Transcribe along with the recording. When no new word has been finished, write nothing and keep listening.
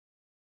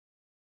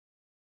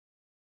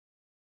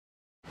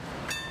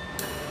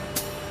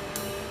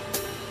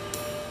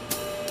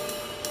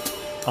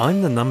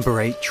I'm the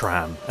number 8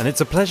 tram, and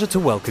it's a pleasure to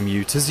welcome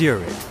you to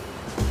Zurich.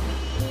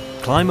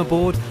 Climb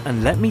aboard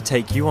and let me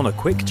take you on a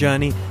quick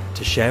journey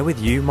to share with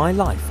you my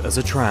life as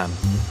a tram.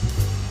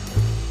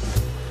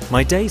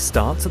 My day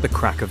starts at the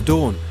crack of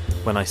dawn,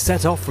 when I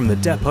set off from the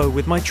depot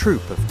with my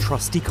troop of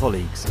trusty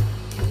colleagues.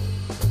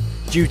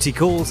 Duty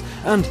calls,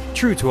 and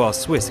true to our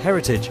Swiss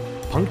heritage,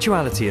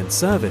 punctuality and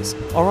service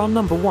are our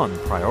number 1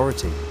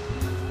 priority.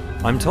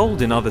 I'm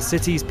told in other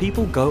cities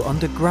people go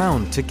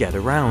underground to get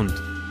around.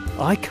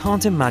 I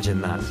can't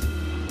imagine that.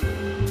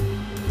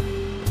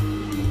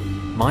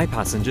 My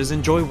passengers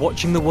enjoy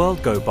watching the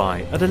world go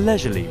by at a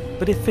leisurely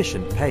but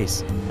efficient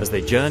pace as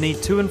they journey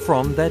to and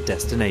from their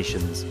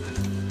destinations.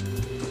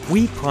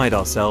 We pride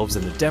ourselves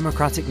in the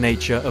democratic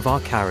nature of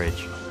our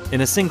carriage.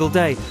 In a single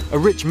day, a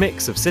rich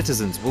mix of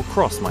citizens will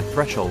cross my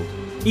threshold,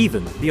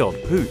 even the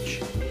odd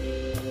pooch.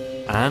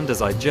 And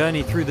as I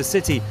journey through the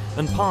city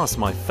and pass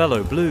my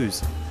fellow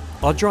blues,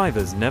 our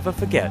drivers never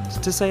forget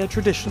to say a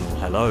traditional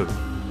hello.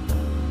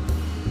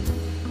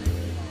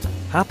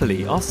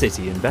 Happily, our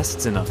city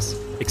invests in us,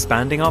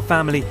 expanding our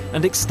family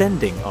and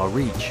extending our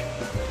reach.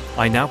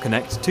 I now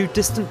connect to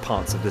distant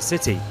parts of the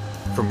city,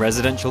 from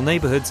residential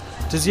neighbourhoods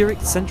to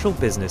Zurich's central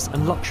business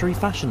and luxury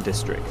fashion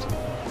district.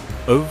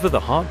 Over the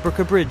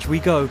Hartbrücke Bridge we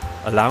go,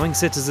 allowing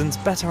citizens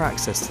better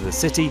access to the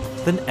city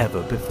than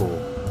ever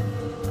before.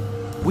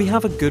 We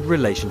have a good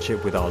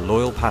relationship with our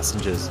loyal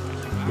passengers.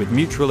 With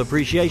mutual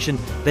appreciation,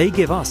 they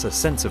give us a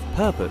sense of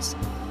purpose,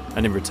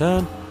 and in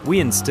return, we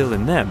instill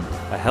in them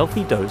a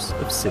healthy dose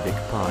of civic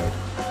pride.